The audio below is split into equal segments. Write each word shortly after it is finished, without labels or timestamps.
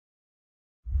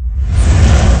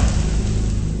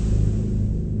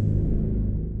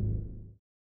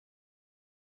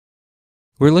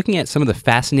We're looking at some of the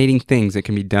fascinating things that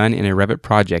can be done in a Revit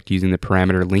project using the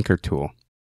Parameter Linker tool.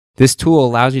 This tool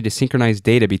allows you to synchronize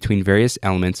data between various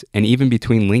elements and even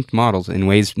between linked models in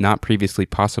ways not previously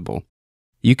possible.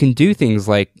 You can do things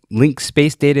like link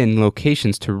space data and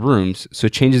locations to rooms so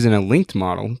changes in a linked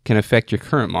model can affect your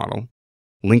current model.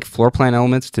 Link floor plan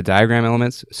elements to diagram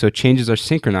elements so changes are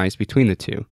synchronized between the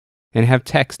two. And have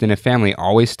text in a family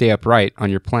always stay upright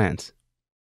on your plans.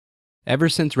 Ever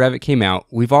since Revit came out,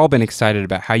 we've all been excited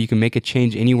about how you can make a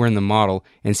change anywhere in the model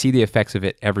and see the effects of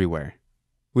it everywhere.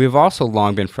 We have also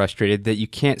long been frustrated that you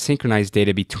can't synchronize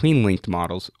data between linked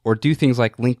models or do things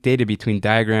like link data between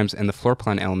diagrams and the floor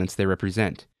plan elements they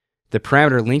represent. The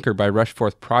Parameter Linker by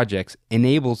RushForth projects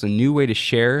enables a new way to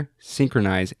share,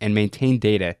 synchronize, and maintain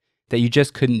data that you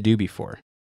just couldn't do before.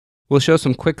 We'll show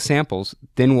some quick samples,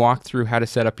 then walk through how to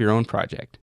set up your own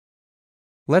project.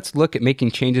 Let's look at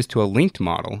making changes to a linked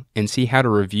model and see how to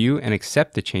review and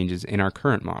accept the changes in our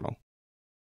current model.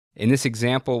 In this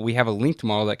example, we have a linked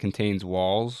model that contains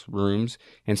walls, rooms,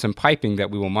 and some piping that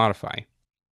we will modify.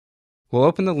 We'll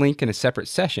open the link in a separate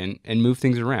session and move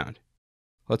things around.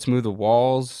 Let's move the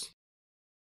walls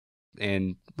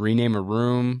and rename a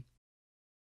room.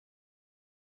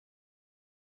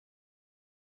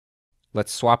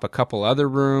 Let's swap a couple other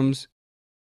rooms.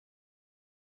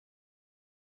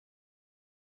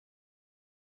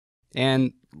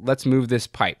 And let's move this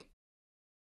pipe.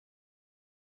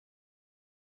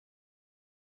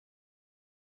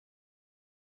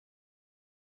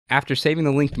 After saving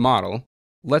the linked model,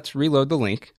 let's reload the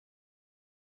link.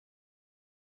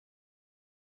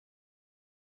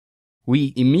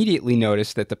 We immediately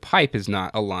notice that the pipe is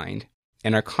not aligned,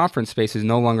 and our conference space is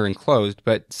no longer enclosed,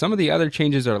 but some of the other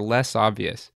changes are less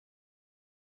obvious.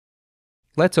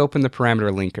 Let's open the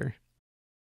Parameter Linker.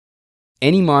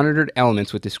 Any monitored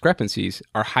elements with discrepancies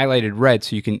are highlighted red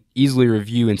so you can easily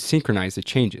review and synchronize the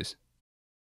changes.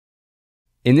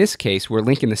 In this case, we're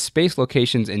linking the space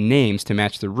locations and names to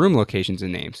match the room locations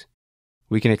and names.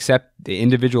 We can accept the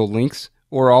individual links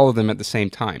or all of them at the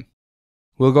same time.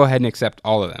 We'll go ahead and accept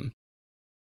all of them.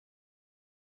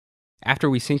 After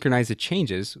we synchronize the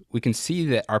changes, we can see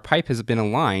that our pipe has been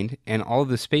aligned and all of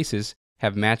the spaces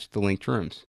have matched the linked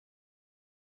rooms.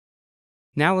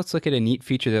 Now let's look at a neat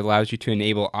feature that allows you to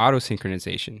enable auto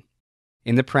synchronization.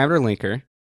 In the Parameter Linker,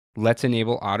 let's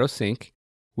enable auto sync,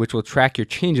 which will track your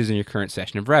changes in your current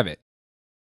session of Revit.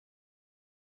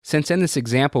 Since in this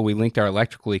example we linked our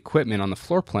electrical equipment on the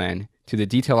floor plan to the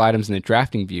detail items in the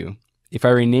drafting view, if I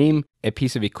rename a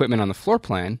piece of equipment on the floor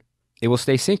plan, it will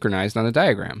stay synchronized on the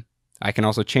diagram. I can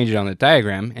also change it on the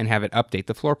diagram and have it update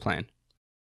the floor plan.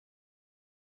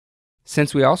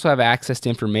 Since we also have access to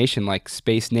information like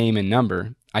space name and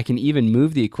number, I can even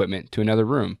move the equipment to another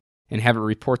room and have it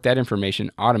report that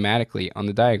information automatically on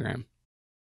the diagram.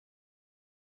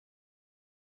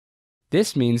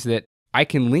 This means that I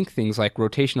can link things like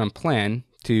rotation on plan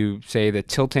to, say, the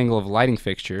tilt angle of a lighting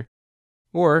fixture,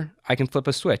 or I can flip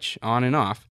a switch on and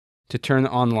off to turn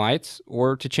on lights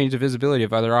or to change the visibility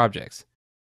of other objects.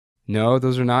 No,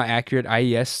 those are not accurate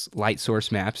IES light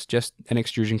source maps, just an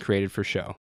extrusion created for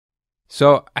show.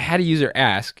 So I had a user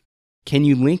ask, can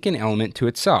you link an element to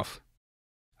itself?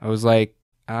 I was like,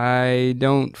 I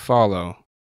don't follow.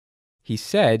 He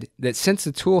said that since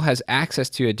the tool has access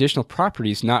to additional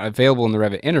properties not available in the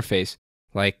Revit interface,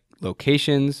 like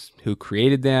locations, who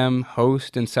created them,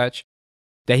 host, and such,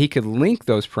 that he could link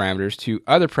those parameters to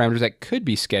other parameters that could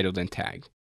be scheduled and tagged.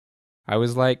 I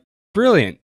was like,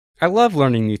 brilliant. I love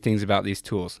learning new things about these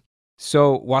tools.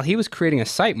 So while he was creating a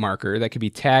site marker that could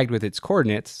be tagged with its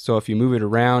coordinates, so if you move it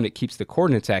around, it keeps the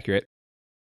coordinates accurate,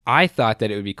 I thought that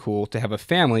it would be cool to have a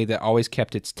family that always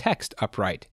kept its text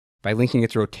upright by linking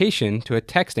its rotation to a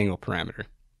text angle parameter.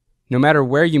 No matter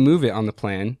where you move it on the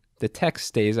plan, the text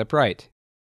stays upright.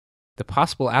 The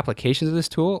possible applications of this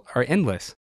tool are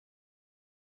endless.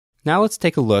 Now let's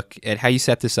take a look at how you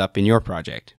set this up in your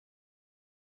project.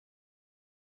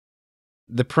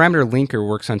 The Parameter Linker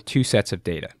works on two sets of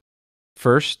data.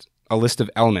 First, a list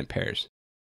of element pairs.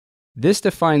 This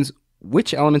defines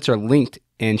which elements are linked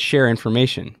and share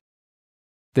information.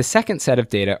 The second set of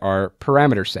data are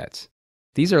parameter sets.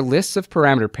 These are lists of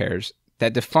parameter pairs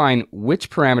that define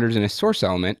which parameters in a source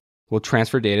element will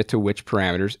transfer data to which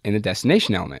parameters in the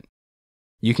destination element.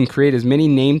 You can create as many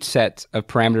named sets of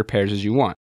parameter pairs as you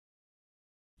want.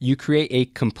 You create a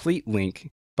complete link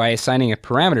by assigning a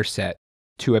parameter set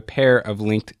to a pair of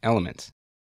linked elements.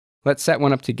 Let's set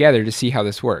one up together to see how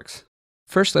this works.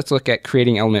 First, let's look at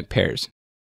creating element pairs.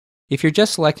 If you're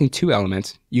just selecting two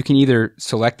elements, you can either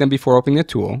select them before opening the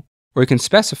tool, or you can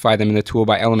specify them in the tool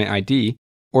by element ID,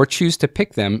 or choose to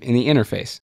pick them in the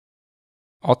interface.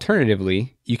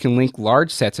 Alternatively, you can link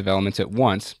large sets of elements at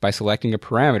once by selecting a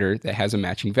parameter that has a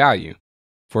matching value.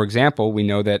 For example, we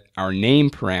know that our name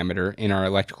parameter in our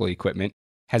electrical equipment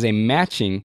has a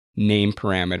matching name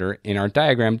parameter in our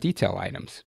diagram detail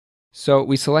items. So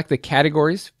we select the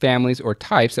categories, families, or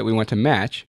types that we want to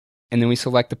match, and then we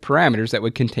select the parameters that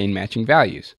would contain matching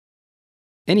values.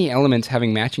 Any elements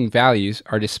having matching values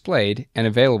are displayed and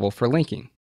available for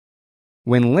linking.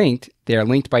 When linked, they are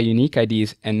linked by unique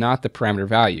IDs and not the parameter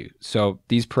value, so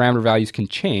these parameter values can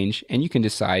change and you can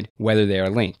decide whether they are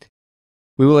linked.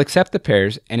 We will accept the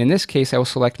pairs, and in this case I will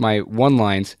select my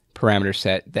one-lines parameter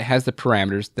set that has the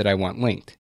parameters that I want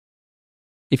linked.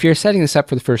 If you're setting this up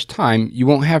for the first time, you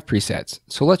won't have presets,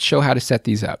 so let's show how to set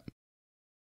these up.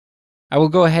 I will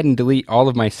go ahead and delete all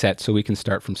of my sets so we can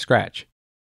start from scratch.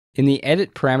 In the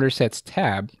Edit Parameter Sets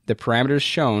tab, the parameters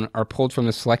shown are pulled from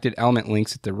the selected element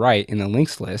links at the right in the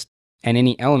links list and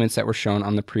any elements that were shown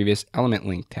on the previous element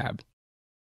link tab.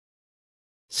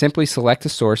 Simply select a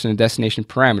source and a destination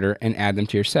parameter and add them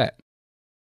to your set.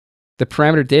 The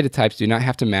parameter data types do not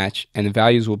have to match, and the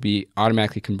values will be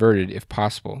automatically converted if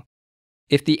possible.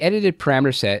 If the edited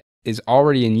parameter set is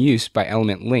already in use by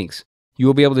element links, you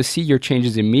will be able to see your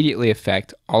changes immediately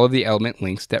affect all of the element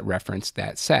links that reference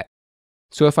that set.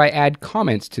 So if I add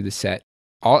comments to the set,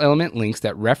 all element links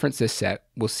that reference this set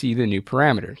will see the new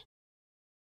parameters.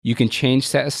 You can change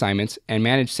set assignments and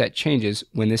manage set changes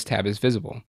when this tab is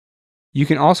visible. You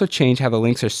can also change how the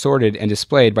links are sorted and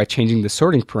displayed by changing the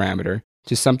sorting parameter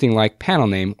to something like panel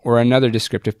name or another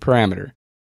descriptive parameter.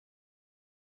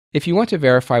 If you want to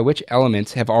verify which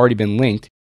elements have already been linked,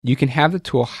 you can have the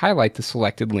tool highlight the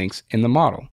selected links in the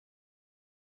model.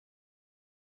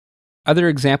 Other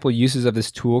example uses of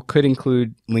this tool could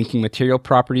include linking material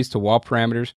properties to wall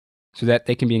parameters so that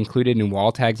they can be included in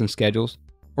wall tags and schedules,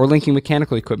 or linking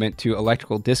mechanical equipment to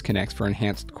electrical disconnects for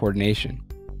enhanced coordination.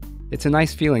 It's a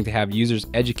nice feeling to have users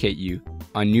educate you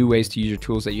on new ways to use your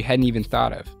tools that you hadn't even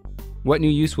thought of. What new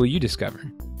use will you discover?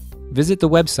 Visit the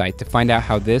website to find out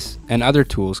how this and other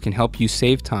tools can help you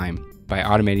save time by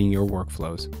automating your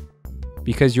workflows,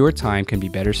 because your time can be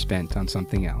better spent on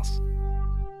something else.